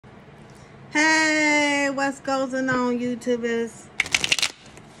what's going on, YouTubers?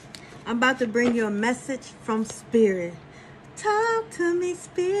 I'm about to bring you a message from Spirit. Talk to me,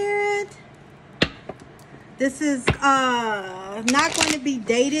 Spirit. This is not going to be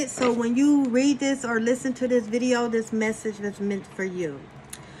dated, so when you read this or listen to this video, this message is meant for you.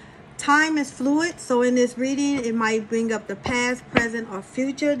 Time is fluid, so in this reading, it might bring up the past, present, or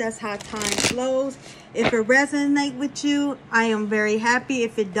future. That's how time flows. If it resonates with you, I am very happy.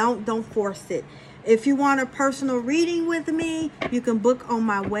 If it don't force it. If you want a personal reading with me, you can book on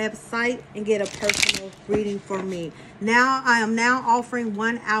my website and get a personal reading for me. Now, I am now offering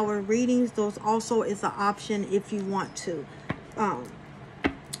 1 hour readings. Those also is an option if you want to. I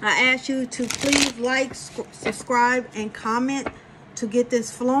ask you to please like, subscribe, and comment to get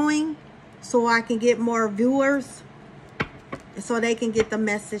this flowing so I can get more viewers so they can get the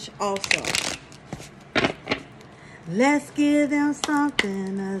message also. Let's give them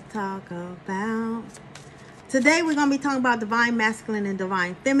something to talk about. Today we're going to be talking about divine masculine and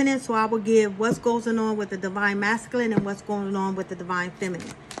divine feminine. So I will give what's going on with the divine masculine and what's going on with the divine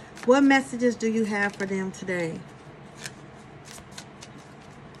feminine. What messages do you have for them today?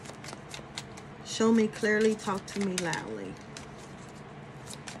 Show me clearly, talk to me loudly.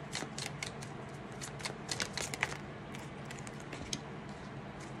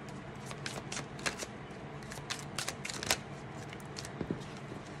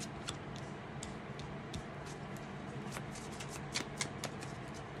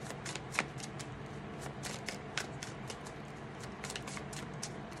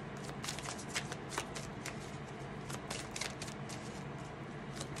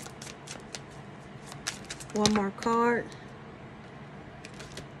 One more card.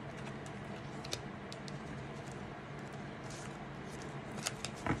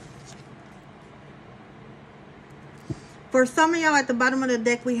 For some of y'all at the bottom of the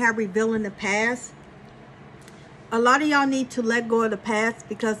deck, we have revealing the past. A lot of y'all need to let go of the past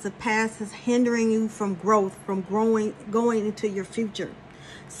because the past is hindering you from growth, from going into your future.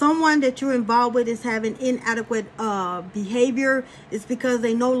 Someone that you're involved with is having inadequate behavior. It's because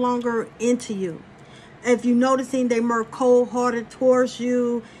they no longer into you. If you're noticing they're more cold-hearted towards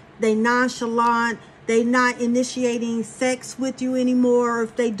you, they nonchalant, they not initiating sex with you anymore.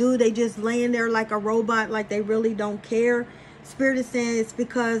 If they do, they just laying there like a robot, like they really don't care. Spirit is saying it's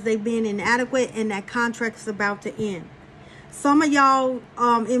because they've been inadequate and that contract's about to end. Some of y'all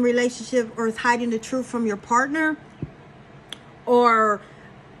in relationship or is hiding the truth from your partner, or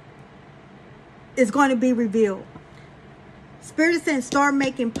it's going to be revealed. Spirit is saying start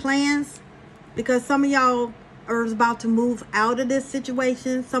making plans. Because some of y'all are about to move out of this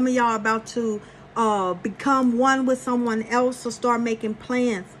situation. Some of y'all are about to become one with someone else. So start making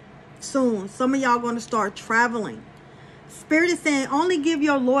plans soon. Some of y'all are going to start traveling. Spirit is saying only give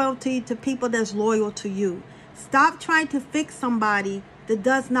your loyalty to people that's loyal to you. Stop trying to fix somebody that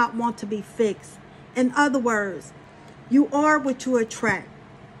does not want to be fixed. In other words, you are what you attract.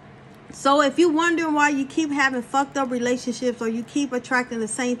 So if you're wondering why you keep having fucked up relationships or you keep attracting the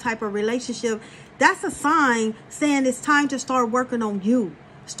same type of relationship, that's a sign saying it's time to start working on you.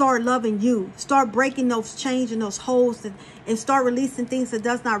 Start loving you. Start breaking those chains and those holes and start releasing things that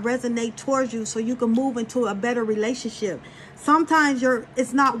does not resonate towards you so you can move into a better relationship. Sometimes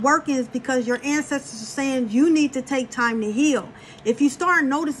it's not working is because your ancestors are saying you need to take time to heal. If you start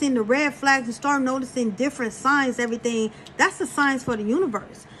noticing the red flags and start noticing different signs, everything, that's the signs for the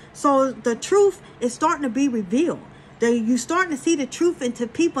universe. So the truth is starting to be revealed. You starting to see the truth into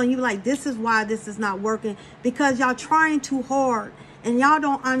people and you're like, this is why this is not working. Because y'all trying too hard and y'all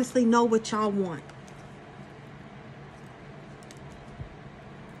don't honestly know what y'all want.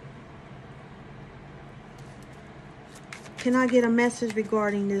 Can I get a message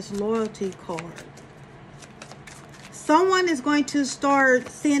regarding this loyalty card? Someone is going to start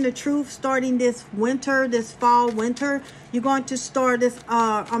seeing the truth starting this winter, this fall, winter. You're going to start this,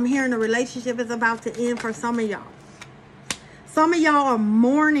 I'm hearing a relationship is about to end for some of y'all. Some of y'all are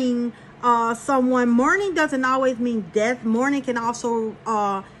mourning someone. Mourning doesn't always mean death. Mourning can also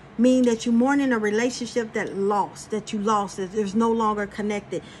mean that you're mourning a relationship that you lost, that there's no longer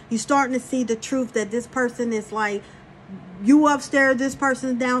connected. You're starting to see the truth that this person is like, you upstairs, this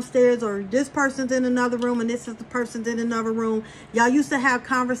person's downstairs, or this person's in another room and this is the person's in another room. Y'all used to have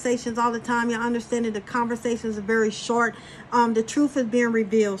conversations all the time. Y'all understand that the conversations are very short. The truth is being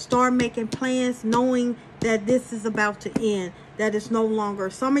revealed. Start making plans knowing that this is about to end, that it's no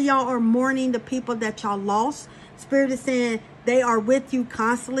longer. Some of y'all are mourning the people that y'all lost. Spirit is saying they are with you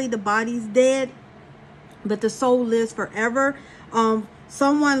constantly. The body's dead, but the soul lives forever.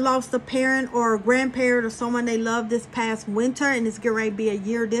 Someone lost a parent or a grandparent or someone they love this past winter, and it's getting ready to be a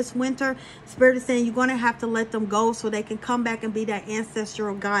year this winter. Spirit is saying you're going to have to let them go so they can come back and be that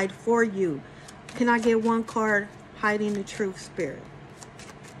ancestral guide for you. Can I get one card? Hiding the truth, Spirit.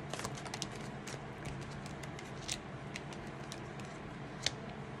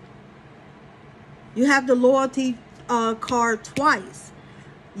 You have the loyalty card twice.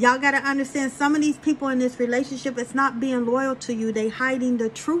 Y'all got to understand, some of these people in this relationship, it's not being loyal to you. They hiding the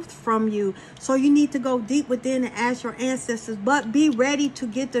truth from you. So you need to go deep within and ask your ancestors, but be ready to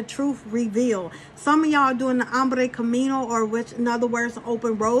get the truth revealed. Some of y'all are doing the hombre camino, or which in other words,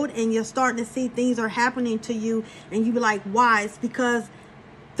 open road, and you're starting to see things are happening to you, and you be like, why? It's because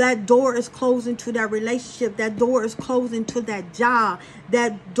that door is closing to that relationship. That door is closing to that job.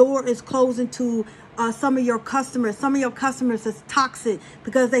 That door is closing to some of your customers. Some of your customers is toxic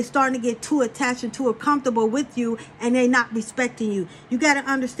because they starting to get too attached and too comfortable with you, and they not respecting you. You got to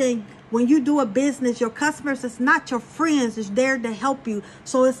understand, when you do a business, your customers is not your friends. It's there to help you.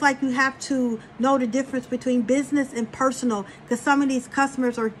 So it's like you have to know the difference between business and personal, because some of these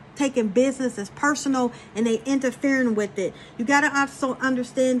customers are taking business as personal and they interfering with it. You got to also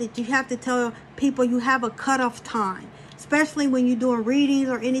understand that you have to tell people you have a cutoff time. Especially when you're doing readings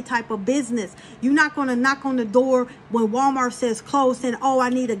or any type of business. You're not going to knock on the door when Walmart says close and, oh, I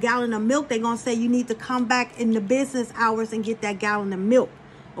need a gallon of milk. They're going to say you need to come back in the business hours and get that gallon of milk.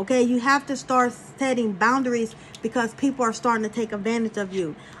 Okay, you have to start setting boundaries because people are starting to take advantage of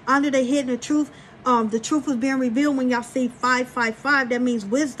you. Under the hidden truth, the truth was being revealed. When y'all see 555, that means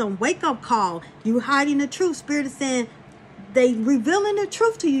wisdom, wake up call. You hiding the truth. Spirit is saying, they revealing the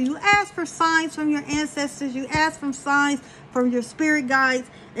truth to you. You ask for signs from your ancestors. You ask for signs from your spirit guides.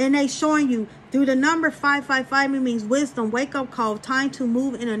 And they showing you through the number 555. It means wisdom, wake up call, time to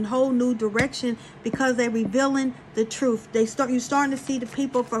move in a whole new direction, because they're revealing the truth. You're starting to see the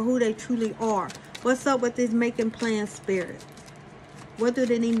people for who they truly are. What's up with this making plans, Spirit? What do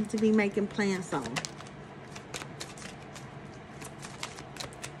they need to be making plans on?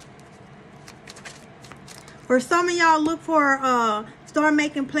 For some of y'all, look for, start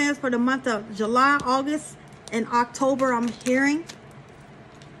making plans for the month of July, August, and October, I'm hearing.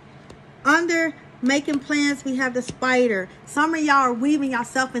 Under making plans, we have the spider. Some of y'all are weaving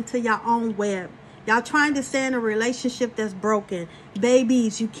yourself into your own web. Y'all trying to stay in a relationship that's broken.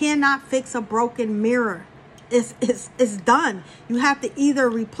 Babies, you cannot fix a broken mirror. It's done. You have to either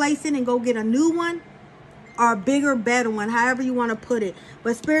replace it and go get a new one, or a bigger, better one, however you want to put it.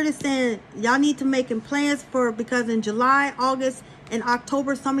 But Spirit is saying y'all need to making plans for, because in July, August, and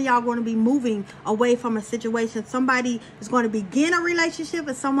October, some of y'all are going to be moving away from a situation. Somebody is going to begin a relationship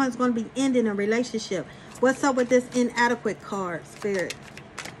and someone's going to be ending a relationship. What's up with this inadequate card, Spirit?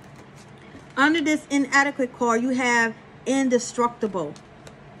 Under this inadequate card, you have indestructible.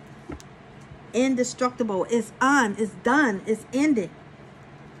 Indestructible. It's done. It's ended.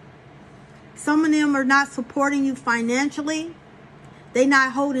 Some of them are not supporting you financially. They're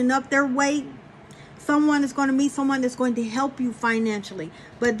not holding up their weight. Someone is going to meet someone that's going to help you financially.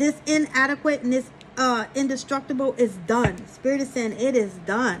 But this inadequate and this indestructible is done. Spirit is saying it is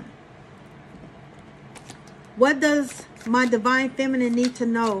done. What does my divine feminine need to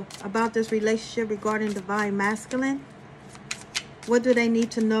know about this relationship regarding divine masculine? What do they need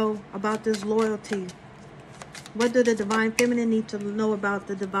to know about this loyalty? What do the divine feminine need to know about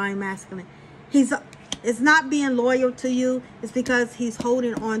the divine masculine? It's not being loyal to you. It's because he's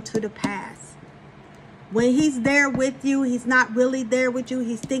holding on to the past. When he's there with you, he's not really there with you.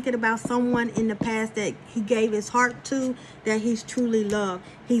 He's thinking about someone in the past that he gave his heart to, that he's truly loved.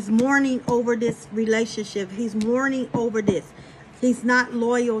 He's mourning over this relationship. He's mourning over this. He's not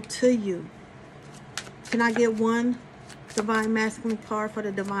loyal to you. Can I get one divine masculine card for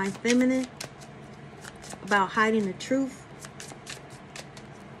the divine feminine about hiding the truth?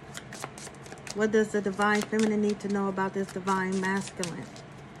 What does the divine feminine need to know about this divine masculine?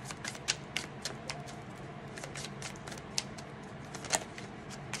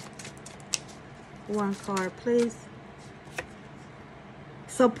 One card, please.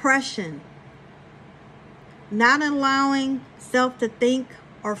 Suppression. Not allowing self to think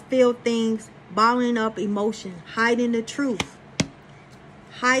or feel things, bottling up emotion, hiding the truth.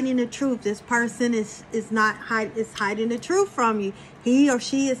 Hiding the truth. This person is hiding the truth from you. He or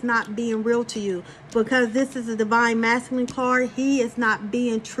she is not being real to you. Because this is a divine masculine card, he is not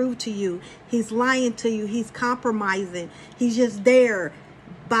being true to you. He's lying to you. He's compromising. He's just there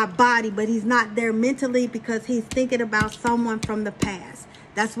by body, but he's not there mentally because he's thinking about someone from the past.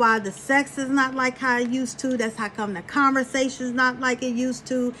 That's why the sex is not like how it used to. That's how come the conversation is not like it used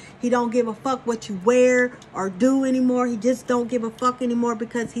to. He don't give a fuck what you wear or do anymore. He just don't give a fuck anymore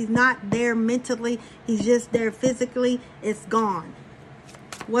because he's not there mentally. He's just there physically. It's gone.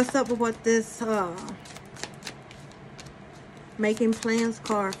 What's up with what this making plans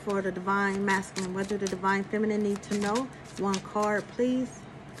card for the divine masculine? What do the divine feminine need to know? One card, please.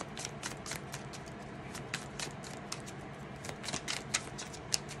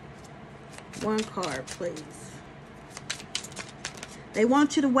 One card, please. They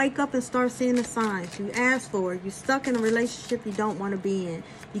want you to wake up and start seeing the signs. You ask for it. You're stuck in a relationship you don't want to be in.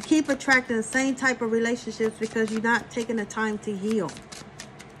 You keep attracting the same type of relationships because you're not taking the time to heal.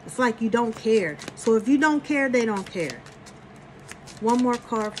 It's like you don't care. So if you don't care, they don't care. One more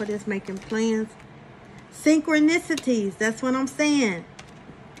card for this making plans. Synchronicities. That's what I'm saying.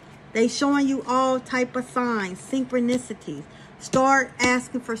 They showing you all type of signs. Synchronicities. Start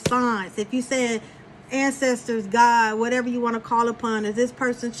asking for signs. If you said, ancestors, God, whatever you want to call upon, is this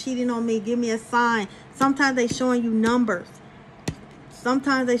person cheating on me? Give me a sign. Sometimes they showing you numbers.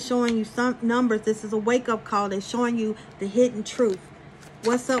 Sometimes they showing you some numbers. This is a wake-up call. They're showing you the hidden truth.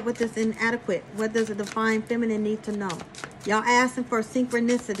 What's up with this inadequate? What does a divine feminine need to know? Y'all asking for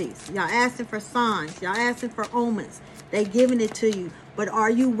synchronicities. Y'all asking for signs. Y'all asking for omens. They giving it to you. But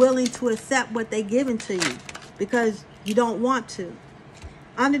are you willing to accept what they giving to you? Because you don't want to.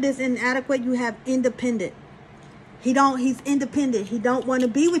 Under this inadequate, you have independent. He's independent. He don't want to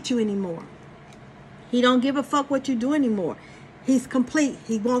be with you anymore. He don't give a fuck what you do anymore. He's complete.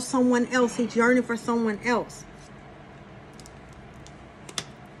 He wants someone else. He's yearning for someone else.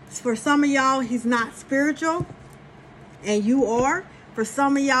 For some of y'all, he's not spiritual, and you are. For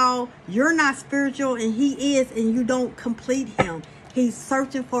some of y'all, you're not spiritual, and he is, and you don't complete him. He's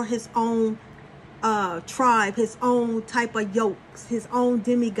searching for his own tribe, his own type of yokes, his own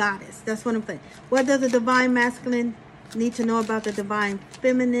demigoddess. That's what I'm saying. What does the divine masculine need to know about the divine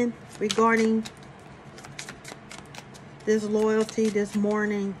feminine regarding this loyalty, this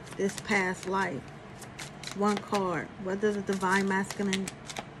mourning, this past life? One card. What does the divine masculine?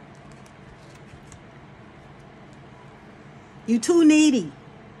 You too needy.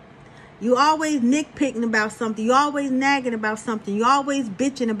 You always nitpicking about something. You always nagging about something. You always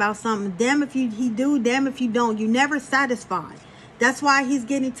bitching about something. Damn if he do, damn if you don't. You never satisfied. That's why he's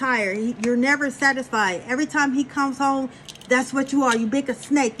getting tired. You're never satisfied. Every time he comes home, that's what you are. You big a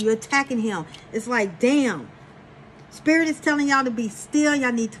snake. You're attacking him. It's like, damn. Spirit is telling y'all to be still.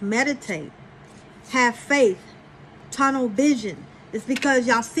 Y'all need to meditate. Have faith. Tunnel vision. It's because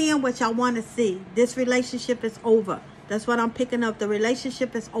y'all seeing what y'all want to see. This relationship is over. That's what I'm picking up. The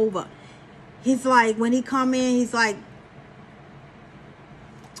relationship is over. He's like, when he come in, he's like,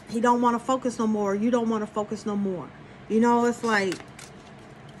 he don't want to focus no more. You don't want to focus no more. You know, it's like,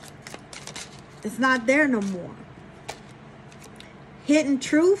 it's not there no more. Hidden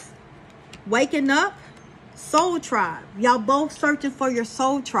truth, waking up, soul tribe. Y'all both searching for your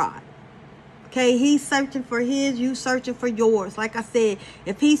soul tribe. Okay, he's searching for his, you searching for yours. Like I said,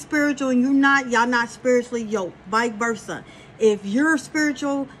 if he's spiritual and you're not, y'all not spiritually yoked. Vice versa. If you're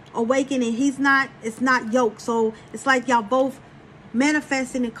spiritual awakening, he's not, it's not yoked. So it's like y'all both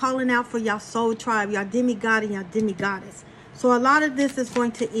manifesting and calling out for y'all soul tribe, y'all demigod and y'all demigoddess. So a lot of this is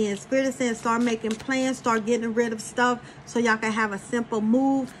going to end. Spirit is saying start making plans, start getting rid of stuff so y'all can have a simple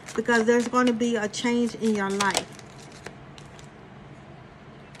move, because there's going to be a change in your life.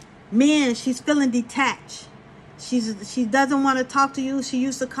 Men, she's feeling detached. She doesn't want to talk to you. She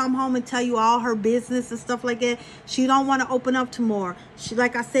used to come home and tell you all her business and stuff like that. She don't want to open up to more. She,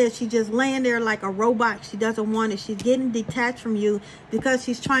 like I said, she just laying there like a robot. She doesn't want it. She's getting detached from you because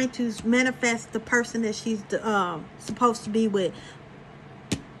she's trying to manifest the person that she's supposed to be with.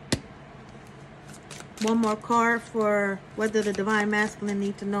 One more card for what does the divine masculine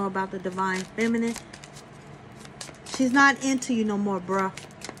need to know about the divine feminine. She's not into you no more, bruh.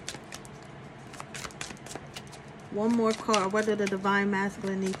 One more card. What does the divine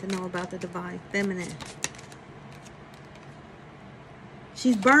masculine need to know about the divine feminine?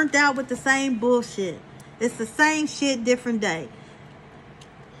 She's burnt out with the same bullshit. It's the same shit, different day.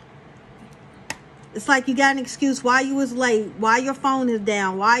 It's like you got an excuse why you was late, why your phone is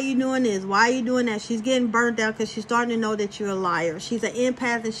down, why you doing this, why you doing that. She's getting burnt out because she's starting to know that you're a liar. She's an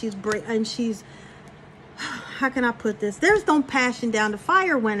empath and she's how can I put this? There's no passion down. The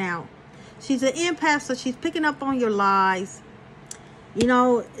fire went out. She's an empath, so she's picking up on your lies. You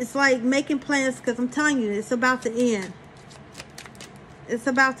know, it's like making plans, because I'm telling you, it's about to end. It's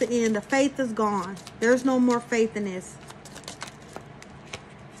about to end. The faith is gone. There's no more faith in this.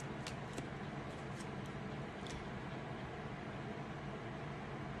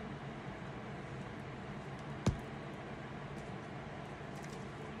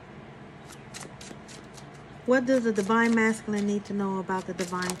 What does the divine masculine need to know about the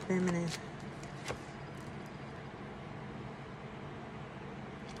divine feminine?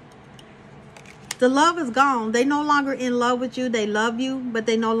 The love is gone. They no longer in love with you. They love you, but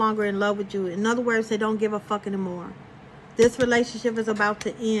they no longer in love with you. In other words, they don't give a fuck anymore. This relationship is about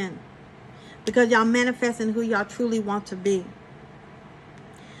to end because y'all manifesting who y'all truly want to be.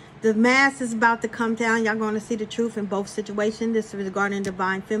 The mask is about to come down. Y'all going to see the truth in both situations. This is regarding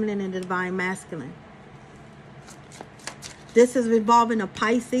divine feminine and the divine masculine. This is involving a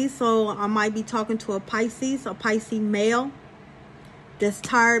Pisces, so I might be talking to a Pisces male that's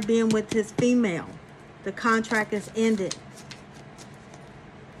tired being with his female. The contract is ended.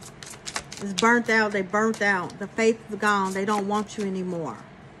 It's burnt out. They burnt out. The faith is gone. They don't want you anymore.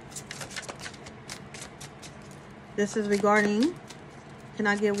 This is regarding, can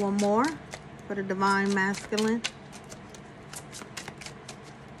I get one more for the divine masculine?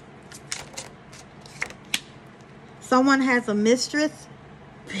 Someone has a mistress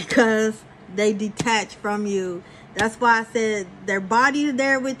because they detach from you. That's why I said their body is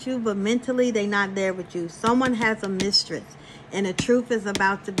there with you, but mentally they're not there with you. Someone has a mistress, and the truth is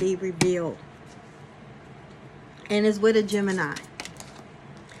about to be revealed. And it's with a Gemini.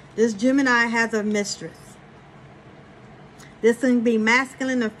 This Gemini has a mistress. This can be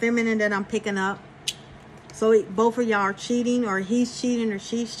masculine or feminine that I'm picking up. So both of y'all are cheating, or he's cheating or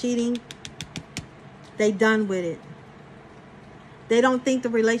she's cheating. They done with it. They don't think the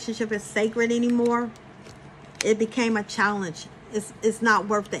relationship is sacred anymore. It became a challenge. It's not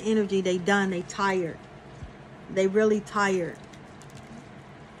worth the energy. They done. They tired. They really tired.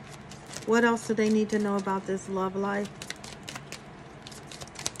 What else do they need to know about this love life?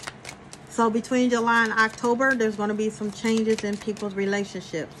 So between July and October, there's going to be some changes in people's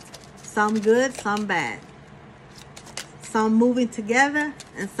relationships. Some good, some bad. Some moving together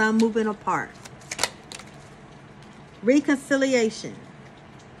and some moving apart. Reconciliation.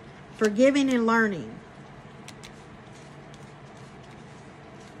 Forgiving and learning.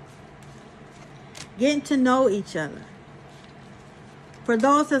 Getting to know each other. For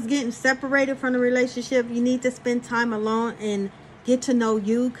those that's getting separated from the relationship, you need to spend time alone and get to know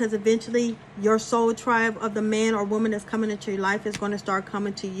you, because eventually your soul tribe of the man or woman that's coming into your life is going to start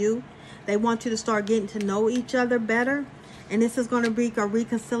coming to you. They want you to start getting to know each other better. And this is going to be a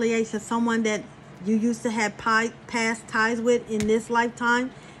reconciliation. Someone that you used to have past ties with in this lifetime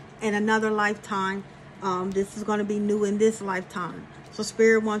and another lifetime. This is going to be new in this lifetime. So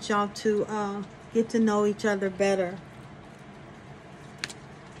Spirit wants y'all to get to know each other better.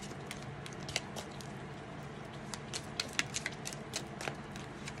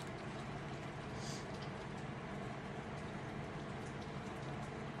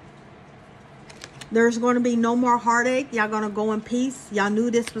 There's going to be no more heartache. Y'all going to go in peace. Y'all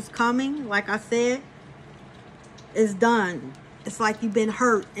knew this was coming. Like I said, it's done. It's like you've been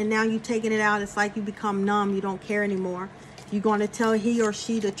hurt and now you're taking it out. It's like you become numb. You don't care anymore. You're going to tell he or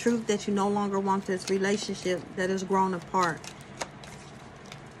she the truth that you no longer want this relationship that has grown apart.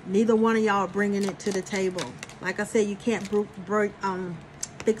 Neither one of y'all are bringing it to the table. Like I said, you can't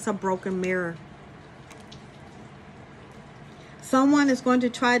fix a broken mirror. Someone is going to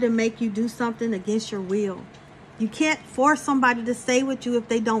try to make you do something against your will. You can't force somebody to stay with you if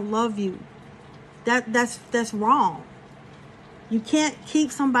they don't love you. That's wrong. You can't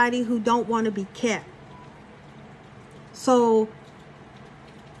keep somebody who don't want to be kept. So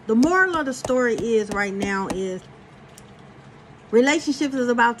the moral of the story is right now is relationships is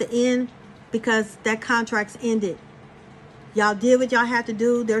about to end because that contract's ended. Y'all did what y'all had to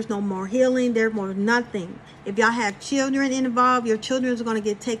do. There's no more healing. There's more nothing. If y'all have children involved, your children are going to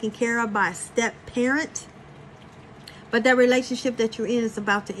get taken care of by a step parent. But that relationship that you're in is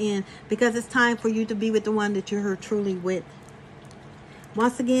about to end because it's time for you to be with the one that you're truly with.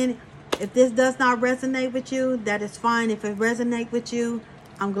 Once again, if this does not resonate with you, that is fine. If it resonates with you,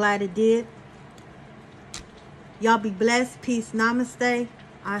 I'm glad it did. Y'all be blessed. Peace. Namaste.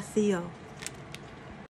 I see you.